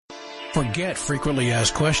Forget frequently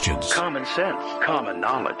asked questions. Common sense, common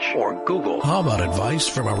knowledge, or Google. How about advice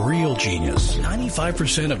from a real genius?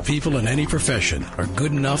 95% of people in any profession are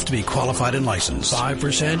good enough to be qualified and licensed.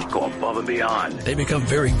 5% go above and beyond. They become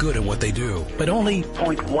very good at what they do, but only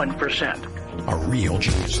 0.1% are real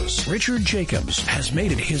geniuses. Richard Jacobs has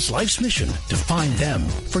made it his life's mission to find them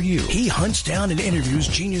for you. He hunts down and interviews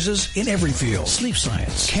geniuses in every field: sleep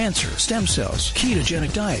science, cancer, stem cells,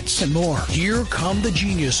 ketogenic diets, and more. Here come the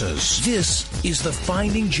geniuses. This is the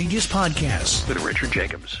Finding Genius Podcast with Richard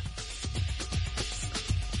Jacobs.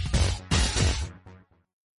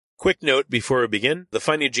 Quick note before we begin, the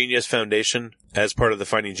Finding Genius Foundation, as part of the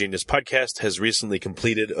Finding Genius Podcast, has recently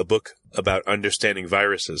completed a book about understanding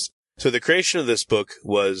viruses. So the creation of this book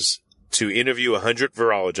was to interview 100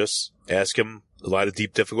 virologists, ask them a lot of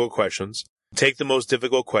deep, difficult questions, take the most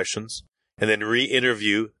difficult questions, and then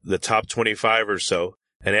re-interview the top 25 or so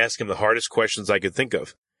and ask them the hardest questions I could think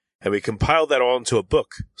of. And we compiled that all into a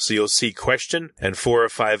book. So you'll see question and 4 or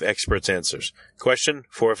 5 experts' answers. Question,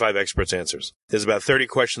 4 or 5 experts' answers. There's about 30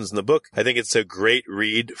 questions in the book. I think it's a great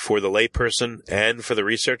read for the layperson and for the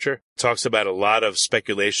researcher. It talks about a lot of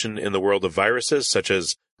speculation in the world of viruses, such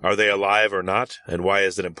as are they alive or not, and why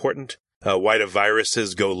is it important? Why do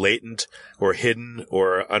viruses go latent or hidden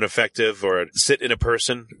or ineffective or sit in a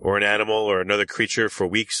person or an animal or another creature for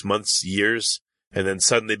weeks, months, years, and then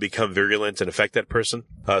suddenly become virulent and affect that person?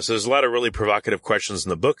 So there's a lot of really provocative questions in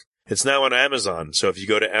the book. It's now on Amazon. So if you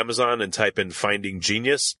go to Amazon and type in Finding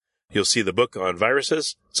Genius, you'll see the book on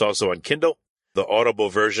viruses. It's also on Kindle. The Audible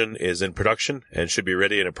version is in production and should be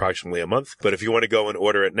ready in approximately a month. But if you want to go and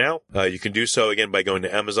order it now, you can do so again by going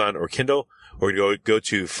to Amazon or Kindle, or go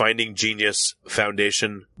to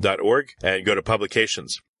findinggeniusfoundation.org and go to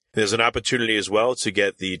publications. There's an opportunity as well to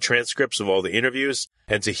get the transcripts of all the interviews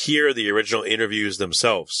and to hear the original interviews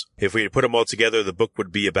themselves. If we put them all together, the book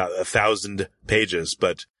would be about 1,000 pages,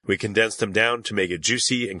 but we condensed them down to make it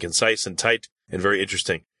juicy and concise and tight and very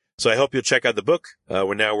interesting. So I hope you'll check out the book.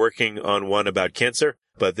 We're now working on one about cancer,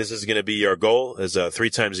 but this is going to be our goal is 3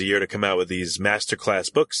 times a year to come out with these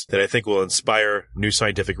masterclass books that I think will inspire new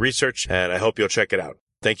scientific research, and I hope you'll check it out.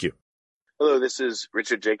 Thank you. Hello, this is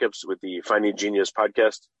Richard Jacobs with the Finding Genius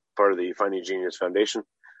Podcast, part of the Finding Genius Foundation.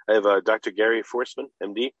 I have Dr. Gary Forsman,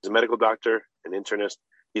 MD. He's a medical doctor and internist.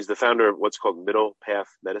 He's the founder of what's called Middle Path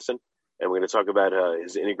Medicine, and we're going to talk about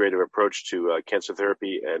his integrative approach to cancer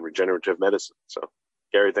therapy and regenerative medicine. So,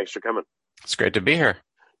 Gary, thanks for coming. It's great to be here.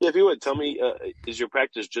 Yeah, if you would, tell me, is your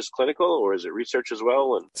practice just clinical or is it research as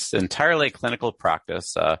well? It's entirely clinical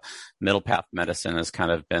practice. Middle Path Medicine has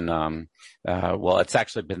kind of been, it's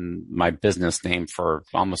actually been my business name for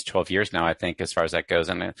almost 12 years now, I think, as far as that goes.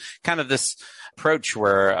 And kind of this approach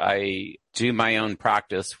where I do my own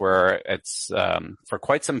practice where it's, for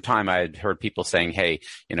quite some time, I had heard people saying, hey,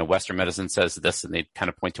 Western medicine says this, and they kind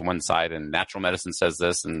of point to one side, and natural medicine says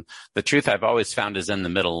this. And the truth I've always found is in the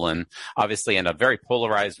middle. And obviously in a very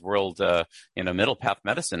polarized world, Middle Path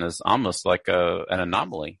Medicine is almost like an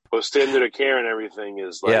anomaly. Well, standard of care and everything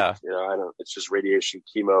is like, it's just radiation,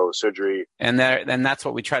 chemo, surgery. And that's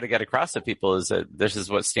what we try to get across to people is that this is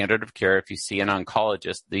what standard of care. If you see an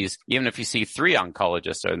oncologist, even if you see 3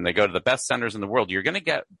 oncologists and they go to the best centers in the world, you're going to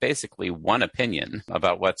get basically one opinion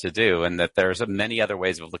about what to do, and that there's many other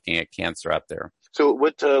ways of looking at cancer out there. So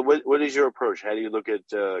what is your approach? How do you look at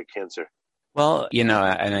cancer? Well, and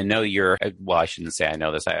I know I shouldn't say I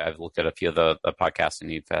know this. I've looked at a few of the podcasts,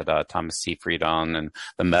 and you've had Thomas Seyfried on and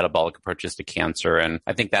the metabolic approaches to cancer. And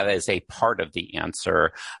I think that is a part of the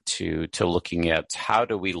answer to looking at how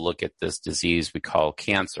do we look at this disease we call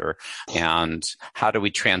cancer, and how do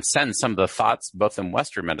we transcend some of the thoughts both in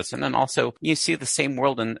Western medicine, and also you see the same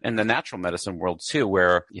world in the natural medicine world too,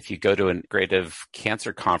 where if you go to an integrative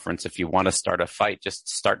cancer conference, if you want to start a fight, just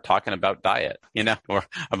start talking about diet, or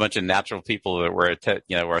a bunch of natural people that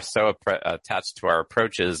we're so attached to our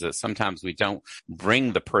approaches that sometimes we don't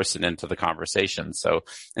bring the person into the conversation. So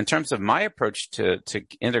in terms of my approach to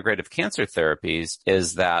integrative cancer therapies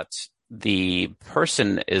is that the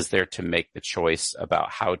person is there to make the choice about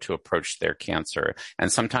how to approach their cancer.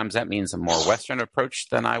 And sometimes that means a more Western approach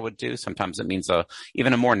than I would do. Sometimes it means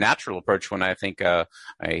even a more natural approach when I think a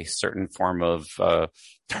certain form of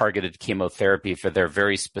targeted chemotherapy for their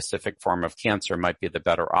very specific form of cancer might be the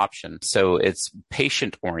better option. So it's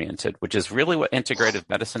patient-oriented, which is really what integrative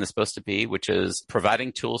medicine is supposed to be, which is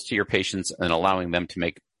providing tools to your patients and allowing them to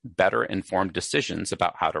make better informed decisions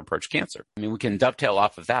about how to approach cancer. I mean, we can dovetail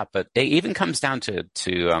off of that, but it even comes down to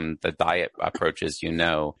the diet approaches,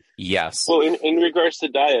 yes. Well, in regards to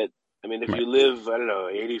diet, I mean, if you live,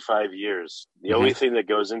 85 years, the only thing that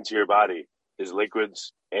goes into your body is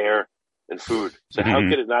liquids, air, and food. So how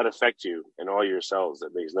could it not affect you and all your cells?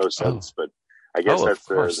 That makes no sense. But I guess that's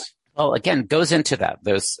the... Well, again, goes into that.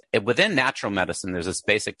 Within natural medicine, there's this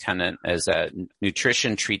basic tenet is that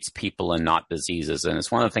nutrition treats people and not diseases. And it's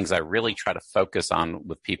one of the things I really try to focus on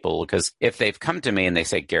with people, because if they've come to me and they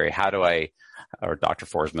say, Gary, or Dr.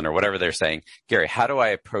 Forsman or whatever they're saying, Gary, how do I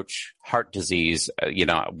approach heart disease?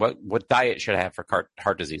 What diet should I have for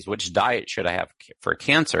heart disease? Which diet should I have for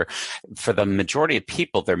cancer? For the majority of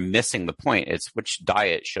people, they're missing the point. It's which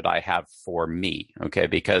diet should I have for me? Okay.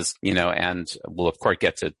 Because, and we'll of course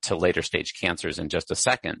get to later stage cancers in just a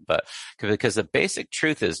second, but because the basic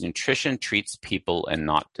truth is nutrition treats people and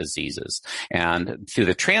not diseases. And through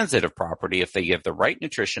the transitive property, if they give the right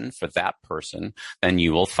nutrition for that person, then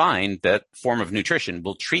you will find that form of nutrition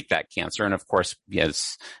will treat that cancer. And of course,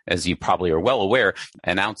 as you probably are well aware,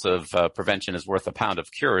 an ounce of prevention is worth a pound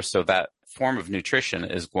of cure. So that form of nutrition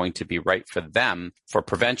is going to be right for them for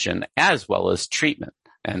prevention as well as treatment.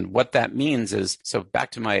 And what that means is, so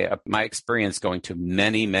back to my experience going to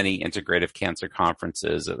many, many integrative cancer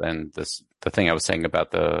conferences, and the thing I was saying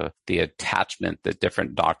about the attachment that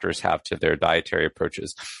different doctors have to their dietary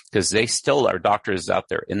approaches, because they still are doctors out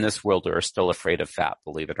there in this world who are still afraid of fat,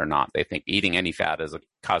 believe it or not. They think eating any fat is a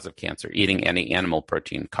cause of cancer, eating any animal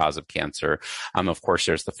protein cause of cancer. Of course,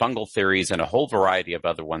 there's the fungal theories and a whole variety of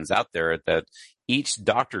other ones out there that each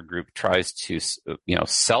doctor group tries to,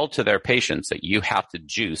 sell to their patients that you have to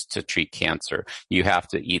juice to treat cancer. You have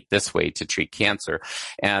to eat this way to treat cancer.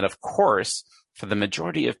 And of course, for the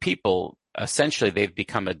majority of people, essentially they've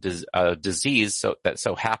become a disease that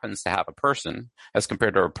so happens to have a person as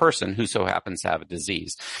compared to a person who so happens to have a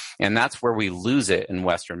disease. And that's where we lose it in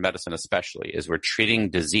Western medicine, especially, is we're treating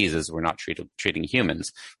diseases. We're not treating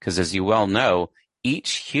humans. Because as you well know,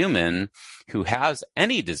 each human who has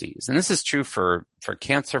any disease, and this is true for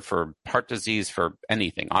cancer, for heart disease, for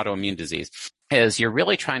anything, autoimmune disease, is you're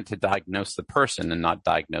really trying to diagnose the person and not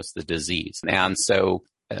diagnose the disease. And so,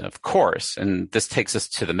 of course, and this takes us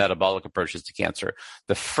to the metabolic approaches to cancer,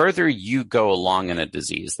 the further you go along in a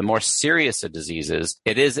disease, the more serious a disease is,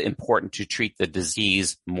 it is important to treat the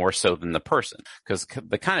disease more so than the person. Because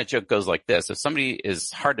the kind of joke goes like this: if somebody is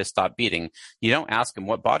hard to stop beating, you don't ask them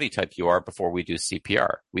what body type you are before we do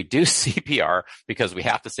CPR. We do CPR because we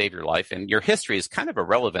have to save your life, and your history is kind of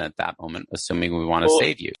irrelevant at that moment, assuming we want to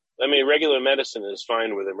save you. I mean, regular medicine is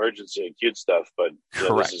fine with emergency acute stuff, but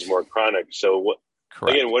this is more chronic. So what?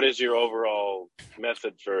 Correct. Again, what is your overall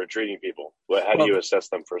method for treating people? How do you assess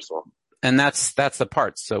them, first of all? And that's the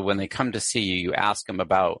part. So when they come to see you, you ask them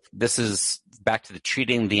about, this is back to the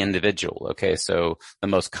treating the individual. Okay. So the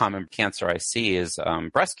most common cancer I see is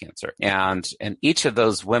breast cancer. And each of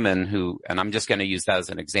those women and I'm just going to use that as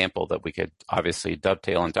an example that we could obviously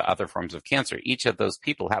dovetail into other forms of cancer. Each of those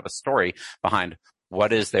people have a story behind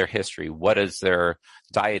what is their history, what is their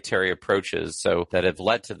dietary approaches, so that have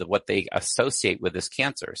led to what they associate with this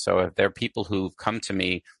cancer. So if there are people who've come to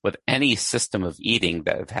me with any system of eating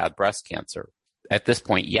that have had breast cancer, at this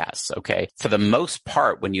point, yes. Okay. For the most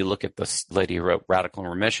part, when you look at this lady who wrote Radical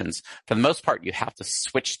Remissions, for the most part, you have to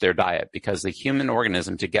switch their diet because the human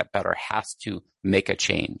organism, to get better, has to make a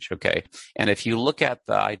change. Okay. And if you look at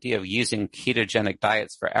the idea of using ketogenic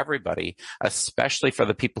diets for everybody, especially for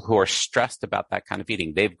the people who are stressed about that kind of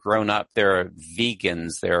eating, they've grown up, they're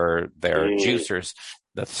vegans, they're juicers.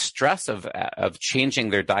 The stress of changing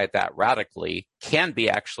their diet that radically can be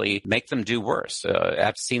actually make them do worse.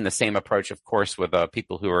 I've seen the same approach, of course, with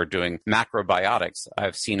people who are doing macrobiotics.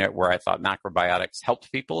 I've seen it where I thought macrobiotics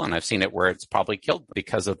helped people, and I've seen it where it's probably killed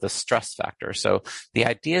because of the stress factor. So the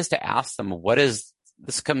idea is to ask them,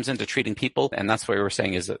 this comes into treating people, and that's what we were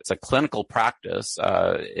saying is it's a clinical practice.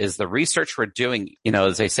 Is the research we're doing,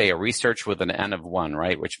 as they say, a research with an N of 1,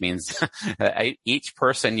 right? Which means each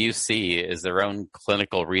person you see is their own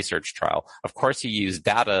clinical research trial. Of course, you use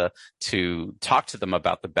data to talk to them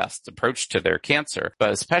about the best approach to their cancer, but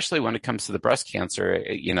especially when it comes to the breast cancer,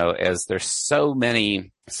 as there's so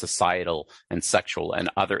many societal and sexual and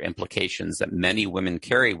other implications that many women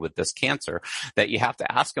carry with this cancer, that you have to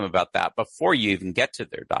ask them about that before you even get to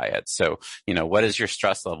their diet. So, what is your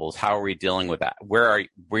stress levels? How are we dealing with that? Where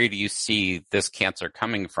do you see this cancer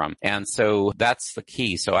coming from? And so that's the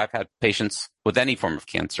key. So I've had patients with any form of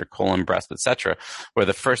cancer, colon, breast, etc., where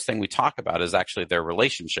the first thing we talk about is actually their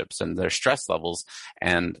relationships and their stress levels.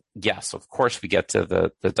 And yes, of course, we get to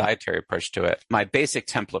the dietary approach to it. My basic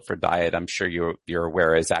template for diet, I'm sure you're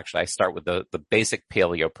aware, is actually I start with the basic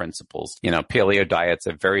paleo principles. Paleo diets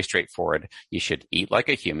are very straightforward. You should eat like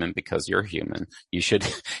a human because you're human. You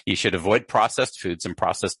should avoid processed foods and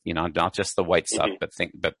processed, not just the white stuff,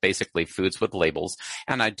 but basically foods with labels.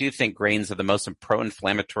 And I do think grains are the most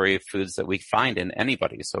pro-inflammatory foods that we find in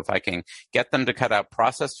anybody. So if I can get them to cut out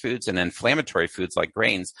processed foods and inflammatory foods like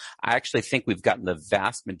grains, I actually think we've gotten the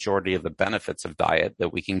vast majority of the benefits of diet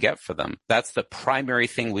that we can get for them. That's the primary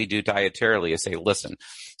thing we do dietarily is say, listen,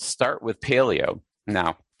 start with paleo.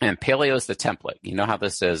 Now, and paleo is the template. You know how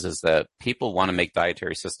this is that people want to make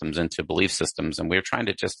dietary systems into belief systems. And we're trying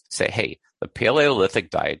to just say, hey, the Paleolithic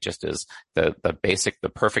diet just is the basic, the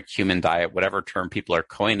perfect human diet, whatever term people are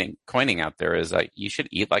coining out there is you should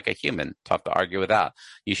eat like a human. Tough to argue with that.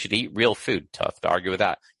 You should eat real food. Tough to argue with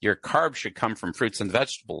that. Your carbs should come from fruits and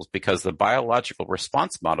vegetables because the biological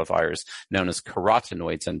response modifiers known as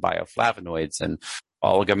carotenoids and bioflavonoids and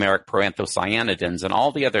oligomeric proanthocyanidins and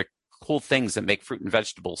all the other cool things that make fruit and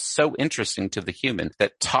vegetables so interesting to the human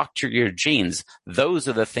that talk to your genes. Those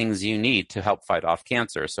are the things you need to help fight off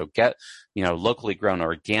cancer. So get, locally grown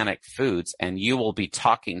organic foods and you will be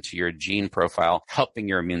talking to your gene profile, helping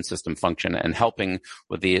your immune system function and helping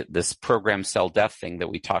with this programmed cell death thing that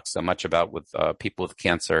we talk so much about with people with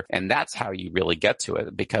cancer. And that's how you really get to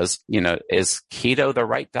it because, is keto the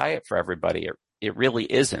right diet for everybody? It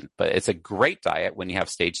really isn't, but it's a great diet when you have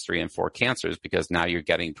stage 3 and 4 cancers because now you're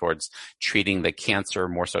getting towards treating the cancer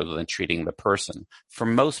more so than treating the person. For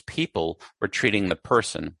most people, we're treating the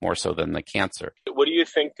person more so than the cancer. What do you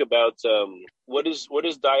think about what is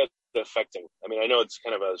diet affecting? I mean, I know it's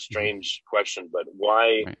kind of a strange question, but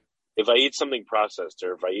why, if I eat something processed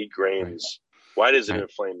or if I eat grains, why does it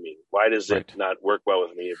inflame me? Why does it not work well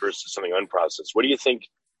with me versus something unprocessed? What do you think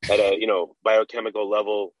at a biochemical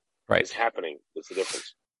level is happening? What's the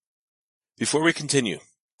difference? Before we continue,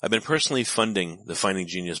 I've been personally funding the Finding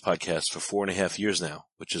Genius podcast for 4.5 years now,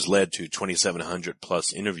 which has led to 2,700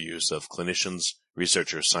 plus interviews of clinicians,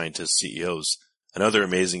 researchers, scientists, CEOs, and other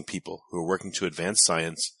amazing people who are working to advance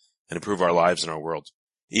science and improve our lives and our world.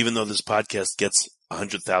 Even though this podcast gets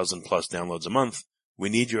 100,000 plus downloads a month, we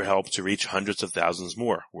need your help to reach hundreds of thousands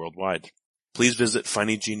more worldwide. Please visit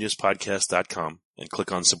findinggeniuspodcast.com and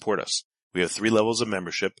click on Support Us. We have 3 levels of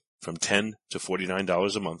membership from $10 to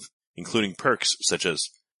 $49 a month, including perks such as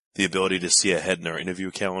the ability to see ahead in our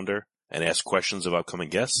interview calendar and ask questions of upcoming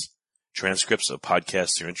guests, transcripts of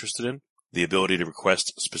podcasts you're interested in, the ability to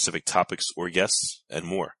request specific topics or guests, and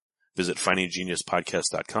more. Visit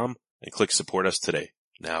findinggeniuspodcast.com and click Support Us today.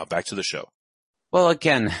 Now back to the show. Well,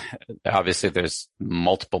 again, obviously there's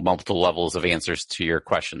multiple levels of answers to your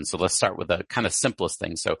question. So let's start with the kind of simplest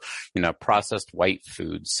thing. So, processed white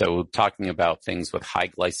foods. So talking about things with high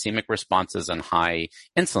glycemic responses and high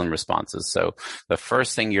insulin responses. So the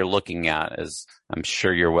first thing you're looking at is, I'm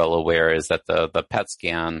sure you're well aware, is that the PET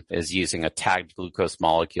scan is using a tagged glucose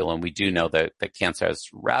molecule. And we do know that cancer has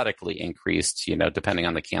radically increased, depending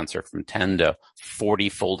on the cancer, from 10 to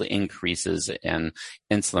 40-fold increases in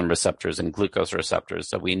insulin receptors and glucose receptors.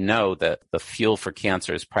 So we know that the fuel for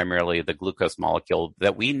cancer is primarily the glucose molecule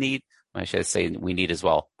that we need. I should say we need as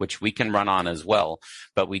well, which we can run on as well.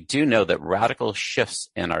 But we do know that radical shifts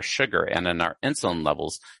in our sugar and in our insulin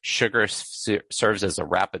levels, sugar serves as a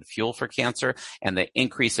rapid fuel for cancer, and the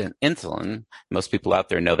increase in insulin, most people out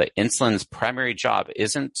there know that insulin's primary job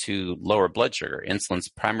isn't to lower blood sugar. Insulin's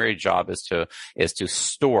primary job is to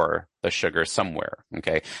store the sugar somewhere.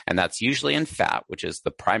 Okay. And that's usually in fat, which is the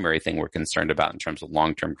primary thing we're concerned about in terms of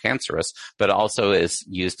long-term cancer risk, but also is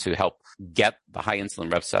used to help get the high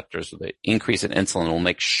insulin receptors. The increase in insulin will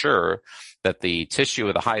make sure that the tissue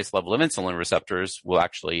with the highest level of insulin receptors will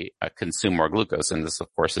actually consume more glucose. And this, of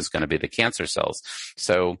course, is going to be the cancer cells.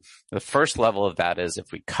 So the first level of that is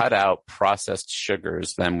if we cut out processed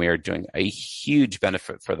sugars, then we are doing a huge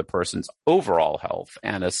benefit for the person's overall health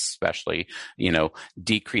and especially,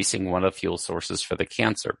 decreasing one of the fuel sources for the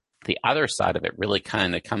cancer. The other side of it really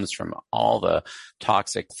kind of comes from all the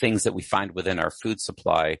toxic things that we find within our food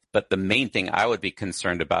supply. But the main thing I would be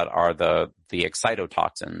concerned about are the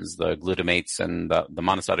excitotoxins, the glutamates and the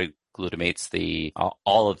monosodium glutamates,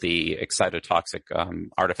 all of the excitotoxic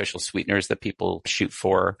artificial sweeteners that people shoot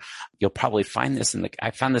for. You'll probably find this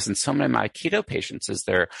I found this in so many of my keto patients is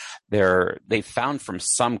they found from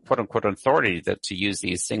some quote unquote authority that to use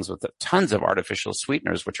these things with tons of artificial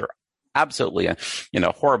sweeteners, which are absolutely,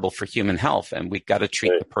 horrible for human health. And we've got to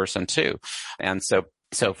treat the person too. And so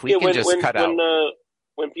if we can cut out.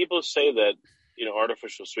 when people say that,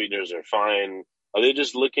 artificial sweeteners are fine, are they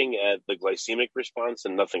just looking at the glycemic response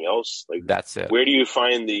and nothing else? Like, That's it. where do you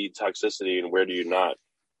find the toxicity and where do you not?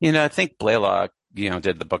 I think Blaylock,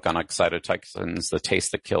 did the book on excitotoxins, The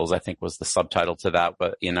Taste That Kills, I think was the subtitle to that.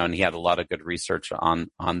 But, and he had a lot of good research on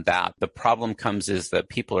that. The problem comes is that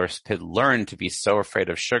people have learned to be so afraid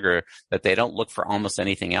of sugar that they don't look for almost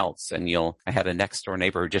anything else. And I had a next door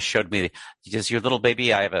neighbor who just showed me, does your little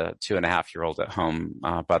baby, I have a 2.5-year-old at home,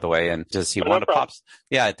 by the way, and does he want a pops?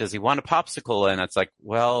 Yeah. Does he want a popsicle? And it's like,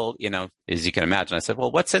 well, as you can imagine, I said,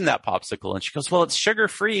 well, what's in that popsicle? And she goes, well, it's sugar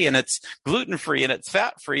free and it's gluten free and it's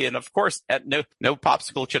fat free. And of course, no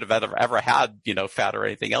popsicle should have ever had, fat or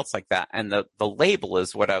anything else like that. And the label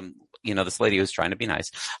is what this lady who was trying to be nice,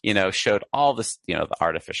 showed all this, the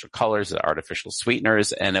artificial colors, the artificial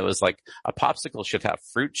sweeteners. And it was like a popsicle should have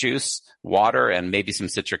fruit juice, water, and maybe some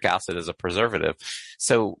citric acid as a preservative.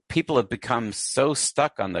 So people have become so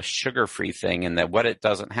stuck on the sugar-free thing and that what it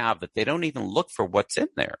doesn't have that they don't even look for what's in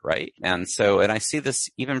there, right? And I see this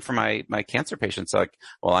even for my cancer patients, like,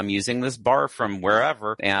 well, I'm using this bar from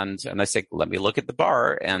wherever. And I say, let me look at the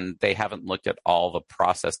bar. And they haven't looked at all the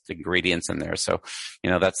processed ingredients in there. So,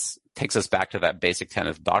 that's takes us back to that basic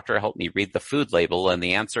tenet. Doctor, help me read the food label. And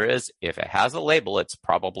the answer is, if it has a label, it's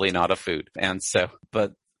probably not a food. And so,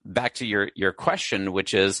 but back to your question,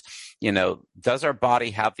 which is, does our body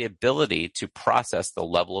have the ability to process the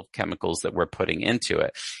level of chemicals that we're putting into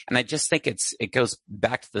it? And I just think it goes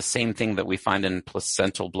back to the same thing that we find in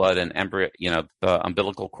placental blood and embryo, the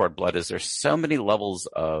umbilical cord blood, is there's so many levels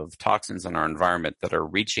of toxins in our environment that are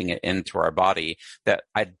reaching it into our body that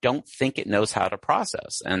I don't think it knows how to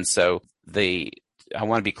process. And so I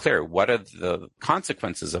want to be clear. What are the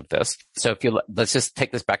consequences of this? So let's just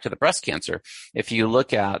take this back to the breast cancer. If you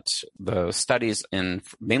look at the studies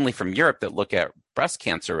mainly from Europe that look at breast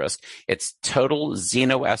cancer risk, it's total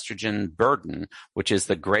xenoestrogen burden, which is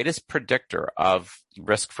the greatest predictor of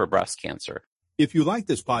risk for breast cancer. If you like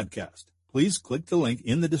this podcast, please click the link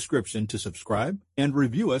in the description to subscribe and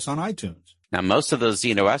review us on iTunes. Now, most of those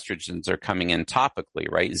xenoestrogens are coming in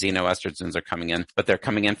topically, right? Xenoestrogens are coming in, but they're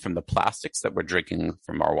coming in from the plastics that we're drinking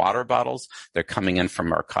from our water bottles. They're coming in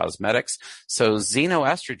from our cosmetics. So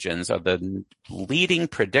xenoestrogens are the leading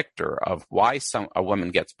predictor of why a woman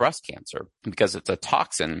gets breast cancer, because it's a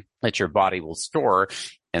toxin that your body will store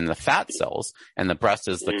in the fat cells, and the breast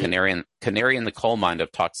is the canary in the coal mine of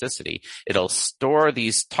toxicity. It'll store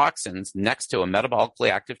these toxins next to a metabolically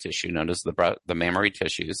active tissue known as the mammary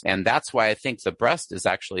tissues. And that's why I think the breast is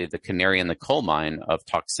actually the canary in the coal mine of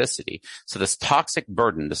toxicity. So this toxic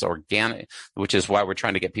burden, this organic, which is why we're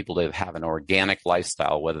trying to get people to have an organic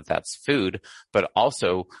lifestyle, whether that's food, but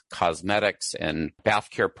also cosmetics and bath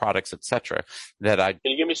care products, etc. Can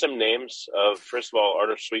you give me some names of, first of all,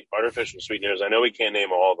 artificial sweeteners? I know we can't name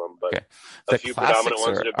all of them, but okay. A few predominant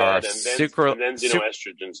ones that are bad, and then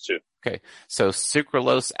xenoestrogens too. Okay, so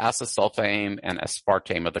sucralose, acesulfame, and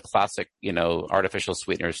aspartame are the classic, artificial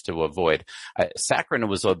sweeteners to avoid. Saccharin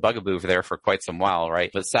was a bugaboo there for quite some while,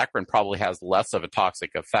 right? But saccharin probably has less of a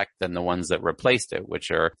toxic effect than the ones that replaced it,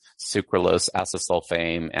 which are sucralose,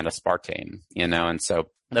 acesulfame, and aspartame, and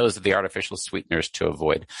so those are the artificial sweeteners to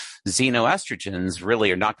avoid. Xenoestrogens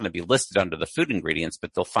really are not going to be listed under the food ingredients,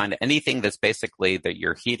 but they'll find anything that's basically that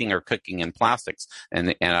you're heating or cooking in plastics.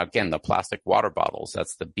 And again, the plastic water bottles,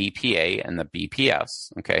 that's the BPA and the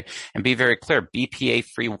BPS. Okay. And be very clear,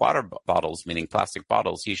 BPA-free water bottles, meaning plastic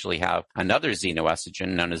bottles, usually have another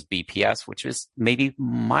xenoestrogen known as BPS, which is maybe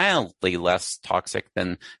mildly less toxic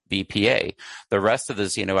than BPA. The rest of the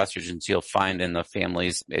xenoestrogens you'll find in the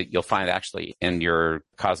families, you'll find actually in your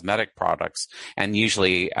cosmetic products, and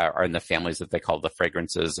usually are in the families that they call the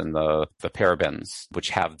fragrances and the parabens,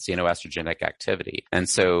 which have xenoestrogenic activity. And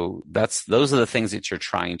so those are the things that you're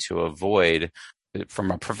trying to avoid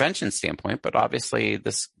from a prevention standpoint. But obviously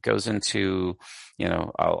this goes into,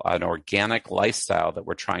 an organic lifestyle that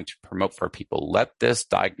we're trying to promote for people. Let this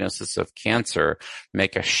diagnosis of cancer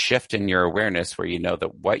make a shift in your awareness where you know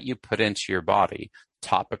that what you put into your body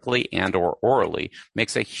topically and or orally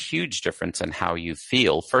makes a huge difference in how you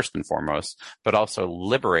feel, first and foremost, but also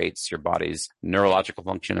liberates your body's neurological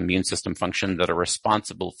function, immune system function that are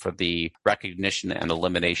responsible for the recognition and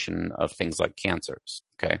elimination of things like cancers.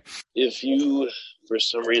 Okay. If you, for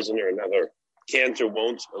some reason or another, cancer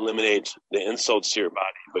won't eliminate the insults to your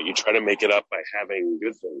body, but you try to make it up by having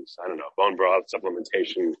good things, I don't know, bone broth,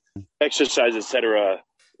 supplementation, exercise, etc.,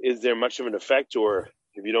 is there much of an effect? Or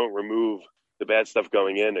if you don't remove the bad stuff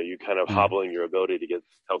going in, are you kind of hobbling your ability to get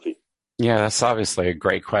healthy? Yeah, that's obviously a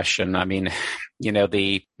great question. I mean,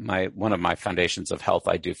 One of my foundations of health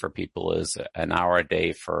I do for people is an hour a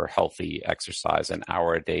day for healthy exercise, an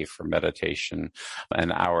hour a day for meditation,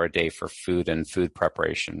 an hour a day for food and food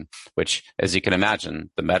preparation, which, as you can imagine,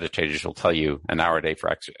 the meditators will tell you an hour a day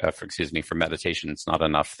for meditation is not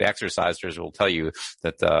enough. The exercisers will tell you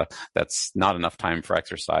that that's not enough time for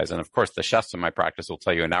exercise. And of course, the chefs in my practice will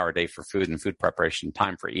tell you an hour a day for food and food preparation,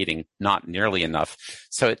 time for eating, not nearly enough.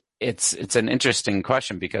 So it's an interesting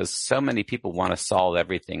question because so many people want to solve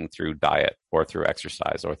everything through diet or through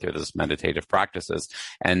exercise or through those meditative practices.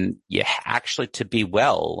 And actually, to be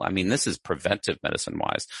well, I mean, this is preventive medicine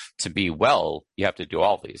wise. To be well, you have to do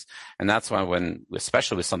all these. And that's why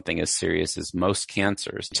especially with something as serious as most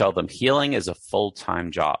cancers, tell them healing is a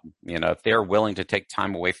full-time job. If they're willing to take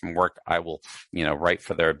time away from work, I will, write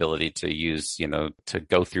for their ability to use, to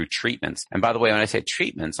go through treatments. And by the way, when I say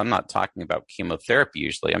treatments, I'm not talking about chemotherapy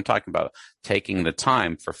usually. I'm talking about taking the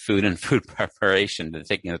time for food and food preparation, and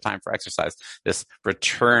taking the time for exercise, this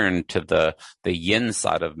return to the yin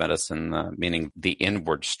side of medicine, meaning the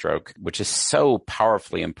inward stroke, which is so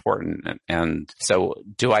powerfully important. And so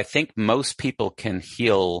do I think most people can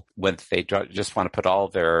heal when they just want to put all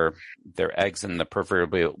their eggs in the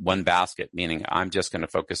proverbial one basket, meaning I'm just going to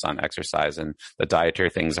focus on exercise and the dietary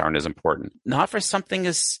things aren't as important? Not for something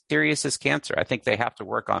as serious as cancer. I think they have to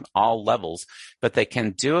work on all levels, but they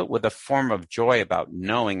can do it with a form of joy about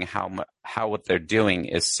knowing how what they're doing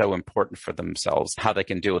is so important for themselves, how they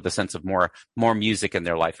can do it with a sense of more music in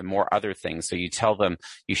their life and more other things. So you tell them,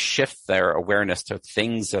 you shift their awareness to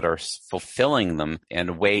things that are fulfilling them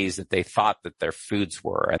in ways that they thought that their foods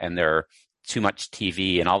were, and their too much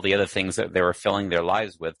TV and all the other things that they were filling their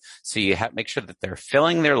lives with. So you have to make sure that they're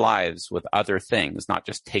filling their lives with other things, not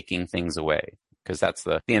just taking things away, because that's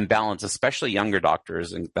the imbalance, especially younger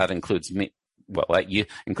doctors, and that includes me. Well, that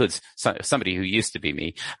includes somebody who used to be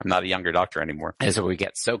me. I'm not a younger doctor anymore. Is that we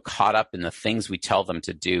get so caught up in the things we tell them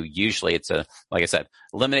to do. Usually it's like I said,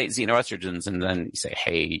 eliminate xenoestrogens. And then you say,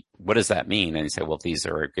 hey, what does that mean? And you say, well, these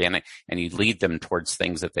are organic. And you lead them towards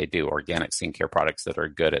things that they do, organic skincare products that are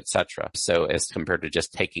good, etc. So as compared to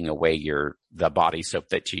just taking away the body soap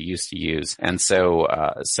that you used to use. And so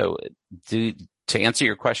to answer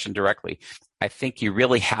your question directly, I think you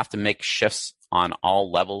really have to make shifts on all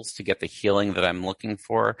levels to get the healing that I'm looking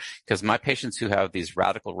for. Because my patients who have these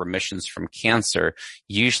radical remissions from cancer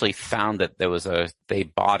usually found that they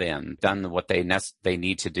bought in, done what they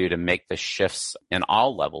need to do to make the shifts in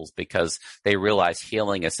all levels, because they realize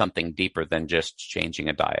healing is something deeper than just changing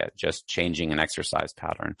a diet, just changing an exercise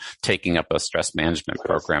pattern, taking up a stress management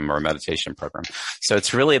program or a meditation program. So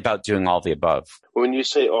it's really about doing all the above. When you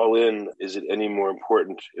say all in, is it any more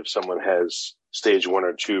important if someone has stage 1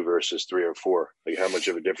 or 2 versus 3 or 4? Like, how much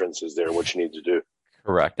of a difference is there? What you need to do?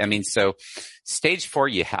 Correct. I mean, so stage 4,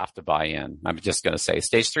 you have to buy in. I'm just going to say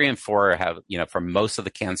stage 3 and 4 have, for most of the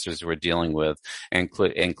cancers we're dealing with,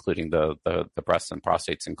 including the breasts and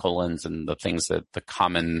prostates and colons and the things that the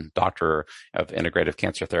common doctor of integrative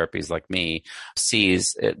cancer therapies like me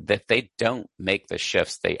sees, that they don't make the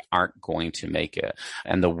shifts, they aren't going to make it.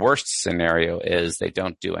 And the worst scenario is they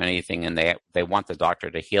don't do anything and they want the doctor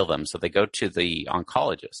to heal them. So they go to the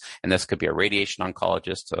oncologist, and this could be a radiation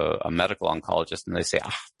oncologist, a medical oncologist, and they say,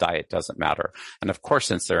 diet doesn't matter. And of course,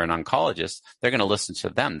 since they're an oncologist, they're going to listen to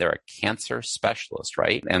them. They're a cancer specialist,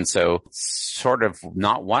 right? And so sort of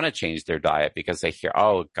not want to change their diet because they hear,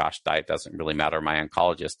 oh gosh, diet doesn't really matter. My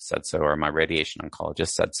oncologist said so, or my radiation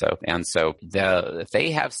oncologist said so. And so if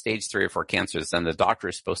they have stage 3 or 4 cancers, then the doctor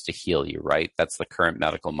is supposed to heal you, right? That's the current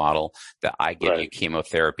medical model, that I give you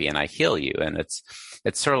chemotherapy and I heal you. And it's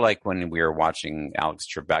sort of like when we were watching Alex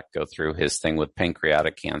Trebek go through his thing with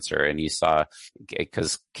pancreatic cancer, and you saw,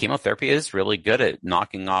 because chemotherapy is really good at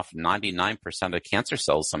knocking off 99% of cancer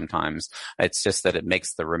cells sometimes. It's just that it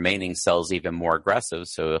makes the remaining cells even more aggressive.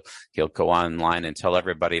 So he'll go online and tell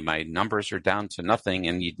everybody, my numbers are down to nothing.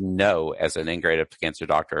 And you know, as an integrative cancer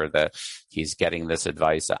doctor, that he's getting this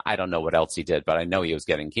advice. I don't know what else he did, but I know he was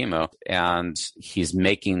getting chemo, and he's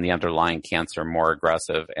making the underlying cancer more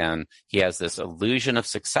aggressive. And he has this illusion of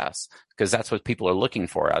success, because that's what people are looking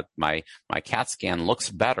for. My CAT scan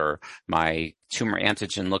looks better. My tumor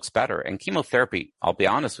antigen looks better. And chemotherapy, I'll be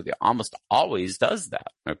honest with you, almost always does that.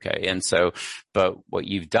 Okay. And so, but what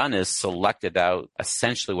you've done is selected out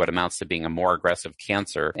essentially what amounts to being a more aggressive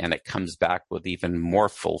cancer, and it comes back with even more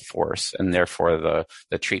full force. And therefore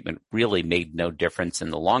the treatment really made no difference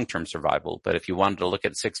in the long-term survival. But if you wanted to look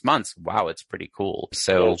at 6 months, wow, it's pretty cool.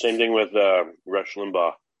 So same thing with Rush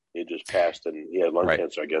Limbaugh. He just passed and he had lung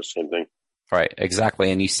cancer, I guess. Same thing. Right,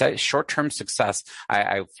 exactly. And you said short-term success.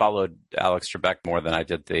 I followed Alex Trebek more than I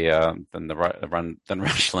did than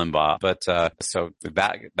Rush Limbaugh. But so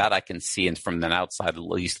that I can see, and from the outside at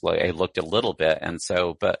least, I looked a little bit. And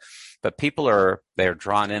so, but people they're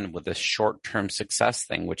drawn in with this short-term success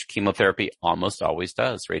thing, which chemotherapy almost always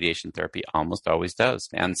does. Radiation therapy almost always does.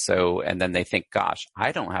 And then they think, gosh,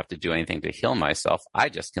 I don't have to do anything to heal myself. I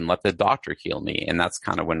just can let the doctor heal me. And that's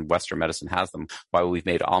kind of when Western medicine has them, why we've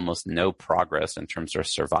made almost no progress in terms of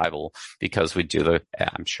survival, because we do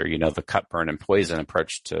I'm sure you know, the cut, burn, and poison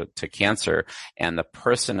approach to cancer. And the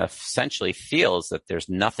person essentially feels that there's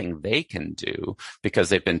nothing they can do because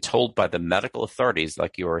they've been told by the medical authorities,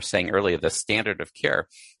 like you were saying earlier, the standard of care,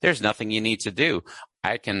 there's nothing you need to do.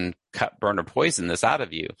 I can cut, burn, or poison this out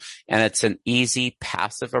of you. And it's an easy,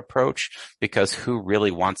 passive approach, because who really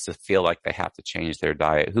wants to feel like they have to change their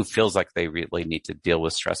diet? Who feels like they really need to deal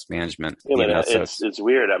with stress management? Yeah, it's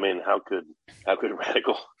weird. I mean, how could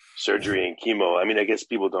radical surgery and chemo? I mean, I guess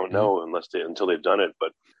people don't know until they've done it.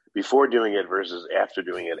 But before doing it versus after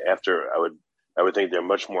doing it, I would think they're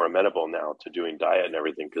much more amenable now to doing diet and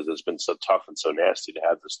everything, because it's been so tough and so nasty to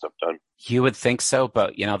have this stuff done. You would think so,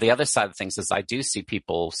 but the other side of things is I do see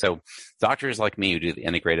people, so doctors like me who do the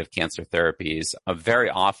integrative cancer therapies, very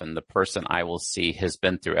often the person I will see has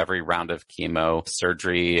been through every round of chemo,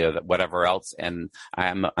 surgery, whatever else, and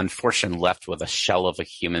I'm unfortunately left with a shell of a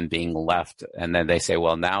human being left. And then they say,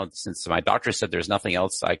 well, now since my doctor said there's nothing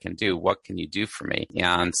else I can do, what can you do for me?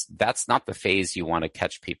 And that's not the phase you want to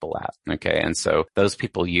catch people at. Okay. And so those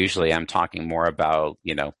people usually, I'm talking more about,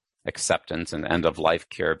 acceptance and end of life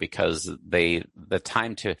care, because the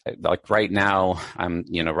time to, like right now, I'm,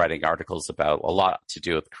 writing articles about a lot to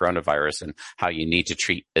do with coronavirus and how you need to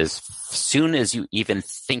treat as soon as you even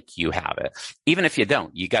think you have it. Even if you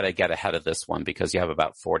don't, you got to get ahead of this one, because you have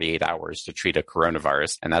about 48 hours to treat a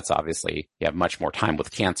coronavirus. And that's obviously, you have much more time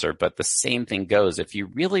with cancer, but the same thing goes. If you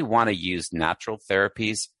really want to use natural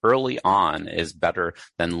therapies, early on is better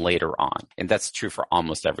than later on. And that's true for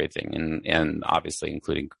almost everything. And obviously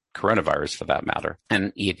including coronavirus for that matter.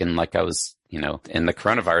 And even like I was, in the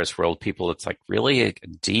coronavirus world, people, it's like, really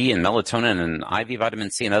D and melatonin and IV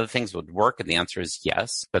vitamin C and other things would work? And the answer is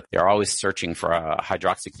yes, but they're always searching for a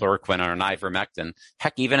hydroxychloroquine or an ivermectin.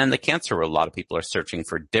 Heck, even in the cancer world, a lot of people are searching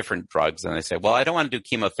for different drugs. And they say, well, I don't want to do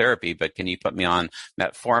chemotherapy, but can you put me on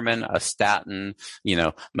metformin, a statin,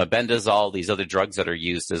 mebendazole, these other drugs that are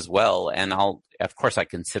used as well? And of course, I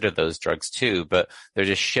consider those drugs too, but they're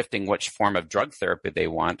just shifting which form of drug therapy they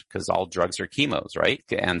want, because all drugs are chemos, right?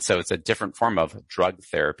 And so it's a different form of drug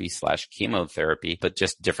therapy / chemotherapy, but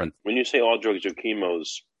just different. When you say all drugs are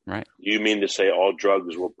chemos, right? You mean to say all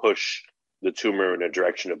drugs will push the tumor in a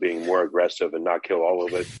direction of being more aggressive and not kill all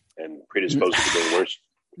of it and predispose it to being worse?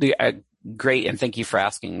 Great, and thank you for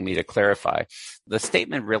asking me to clarify. The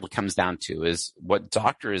statement really comes down to is what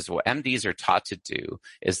MDs are taught to do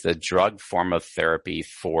is the drug form of therapy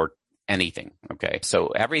for anything. Okay. So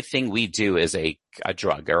everything we do is a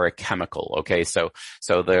drug or a chemical. Okay. So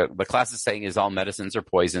the class is saying is all medicines are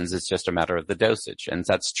poisons. It's just a matter of the dosage. And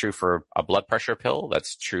that's true for a blood pressure pill.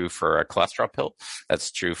 That's true for a cholesterol pill.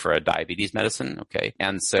 That's true for a diabetes medicine. Okay.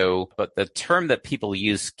 And so, but the term that people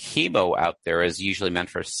use chemo out there is usually meant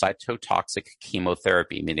for cytotoxic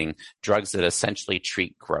chemotherapy, meaning drugs that essentially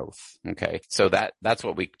treat growth. Okay. So that's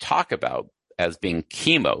what we talk about as being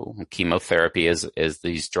chemotherapy is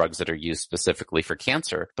these drugs that are used specifically for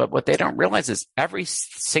cancer. But what they don't realize is every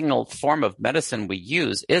single form of medicine we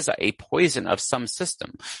use is a poison of some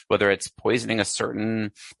system, whether it's poisoning a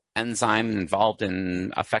certain enzyme involved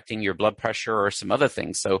in affecting your blood pressure or some other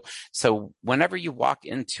things. So whenever you walk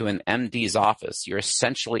into an MD's office, you're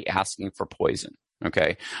essentially asking for poison.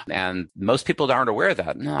 Okay. And most people aren't aware of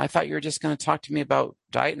that. No, I thought you were just going to talk to me about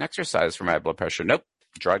diet and exercise for my blood pressure. Nope.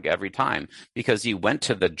 Drug every time, because you went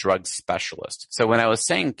to the drug specialist. So when I was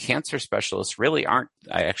saying cancer specialists really aren't,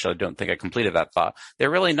 I actually don't think I completed that thought. They're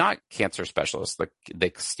really not cancer specialists.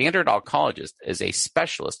 The standard oncologist is a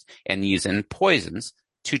specialist and using poisons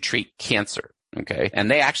to treat cancer. Okay.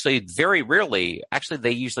 And they actually very rarely,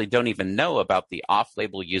 they usually don't even know about the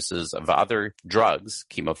off-label uses of other drugs,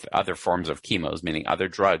 other forms of chemos, meaning other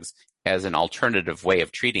drugs, as an alternative way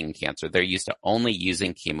of treating cancer. They're used to only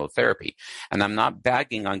using chemotherapy. And I'm not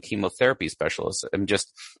bagging on chemotherapy specialists.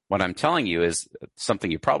 What I'm telling you is something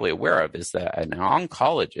you're probably aware of, is that an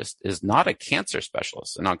oncologist is not a cancer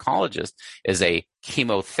specialist. An oncologist is a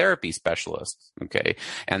chemotherapy specialist. Okay.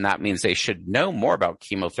 And that means they should know more about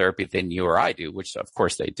chemotherapy than you or I do, which of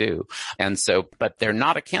course they do. And so, but they're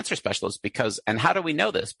not a cancer specialist and how do we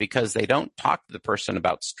know this? Because they don't talk to the person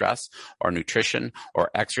about stress or nutrition or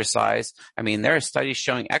exercise. I mean, there are studies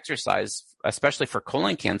showing exercise especially for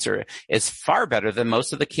colon cancer, is far better than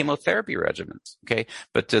most of the chemotherapy regimens. Okay.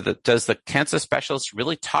 But does the cancer specialist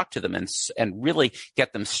really talk to them and really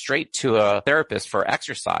get them straight to a therapist for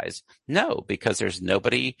exercise? No, because there's no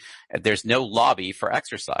lobby for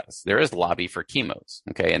exercise. There is lobby for chemos.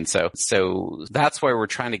 Okay. And so that's why we're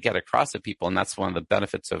trying to get across to people. And that's one of the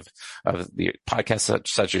benefits of the podcast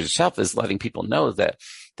such as yourself, is letting people know that,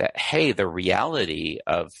 hey, the reality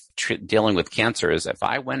of dealing with cancer is if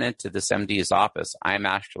I went into this MD's office, I'm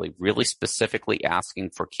actually really specifically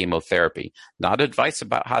asking for chemotherapy, not advice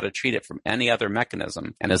about how to treat it from any other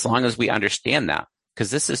mechanism. And as long as we understand that, because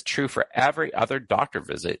this is true for every other doctor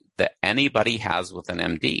visit that anybody has with an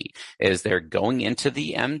MD, is they're going into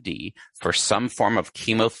the MD for some form of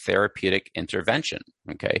chemotherapeutic intervention.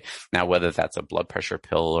 Okay. Now, whether that's a blood pressure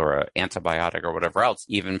pill or an antibiotic or whatever else,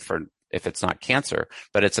 even for if it's not cancer,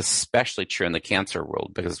 but it's especially true in the cancer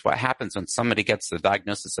world, because what happens when somebody gets the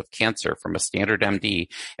diagnosis of cancer from a standard MD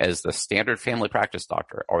is the standard family practice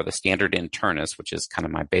doctor or the standard internist, which is kind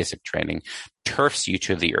of my basic training, turfs you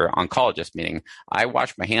to the oncologist, meaning I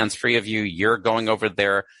wash my hands free of you. You're going over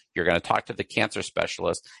there. You're going to talk to the cancer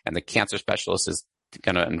specialist, and the cancer specialist is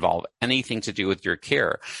going to involve anything to do with your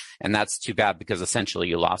care. And that's too bad, because essentially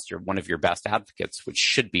you lost one of your best advocates, which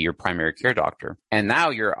should be your primary care doctor. And now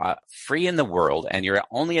you're free in the world, and your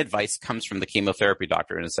only advice comes from the chemotherapy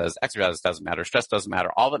doctor, and it says exercise doesn't matter, stress doesn't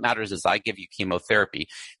matter. All that matters is I give you chemotherapy,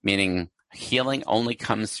 meaning healing only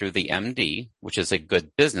comes through the MD, which is a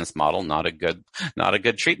good business model, not a good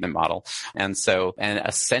treatment model. And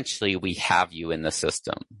essentially we have you in the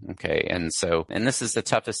system. Okay. And this is the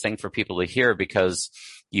toughest thing for people to hear, because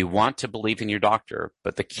you want to believe in your doctor,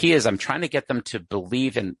 but the key is I'm trying to get them to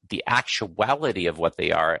believe in the actuality of what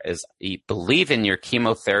they are, is you believe in your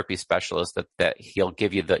chemotherapy specialist that he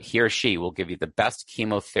or she will give you the best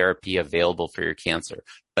chemotherapy available for your cancer.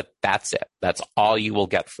 But that's it. That's all you will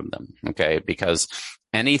get from them. Okay. Because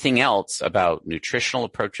anything else about nutritional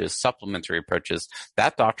approaches, supplementary approaches,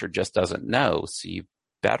 that doctor just doesn't know. So you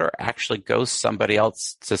better actually go to somebody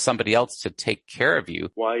else to take care of you.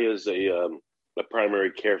 Why is a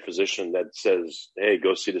primary care physician that says, hey,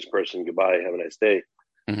 go see this person, goodbye, have a nice day?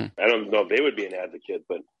 Mm-hmm. I don't know if they would be an advocate,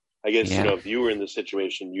 but I guess, if you were in this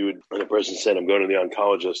situation, when the person said, I'm going to the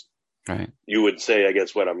oncologist, right, you would say, I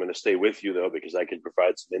guess I'm going to stay with you, though, because I can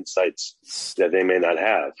provide some insights that they may not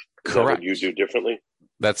have. Is that what you do differently?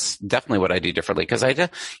 That's definitely what I do differently, because I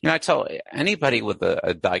tell anybody with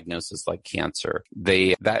a diagnosis like cancer,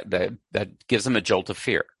 that gives them a jolt of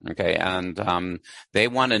fear. Okay. And, they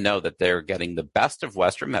want to know that they're getting the best of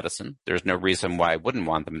Western medicine. There's no reason why I wouldn't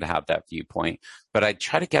want them to have that viewpoint, but I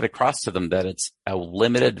try to get across to them that it's a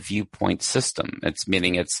limited viewpoint system.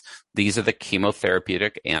 These are the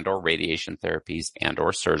chemotherapeutic and or radiation therapies and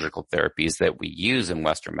or surgical therapies that we use in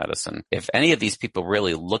Western medicine. If any of these people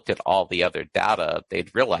really looked at all the other data,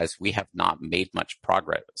 they'd realize we have not made much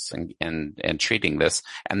progress in treating this,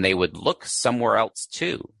 and they would look somewhere else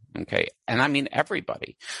too. Okay. And I mean,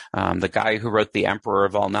 everybody. The guy who wrote The Emperor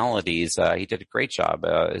of All Maladies, he did a great job.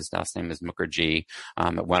 His last name is Mukherjee.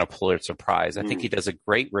 It won a Pulitzer Prize. I think he does a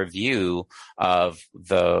great review of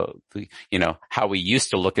how we used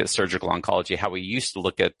to look at surgical oncology, how we used to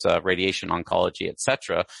look at radiation oncology, et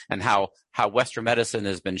cetera, and how Western medicine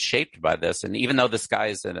has been shaped by this. And even though this guy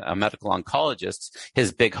is a medical oncologist,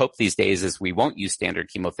 his big hope these days is we won't use standard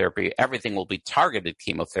chemotherapy. Everything will be targeted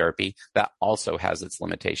chemotherapy. That also has its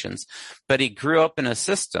limitations. But he grew up in a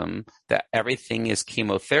system that everything is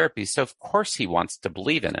chemotherapy. So of course he wants to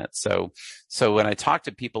believe in it. So when I talk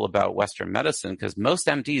to people about Western medicine, because most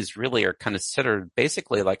MDs really are considered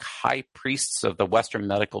basically like high priests of the Western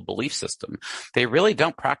medical belief system, they really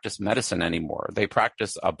don't practice medicine anymore. They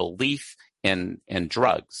practice a belief in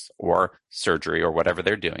drugs or surgery or whatever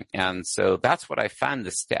they're doing. And so that's what I find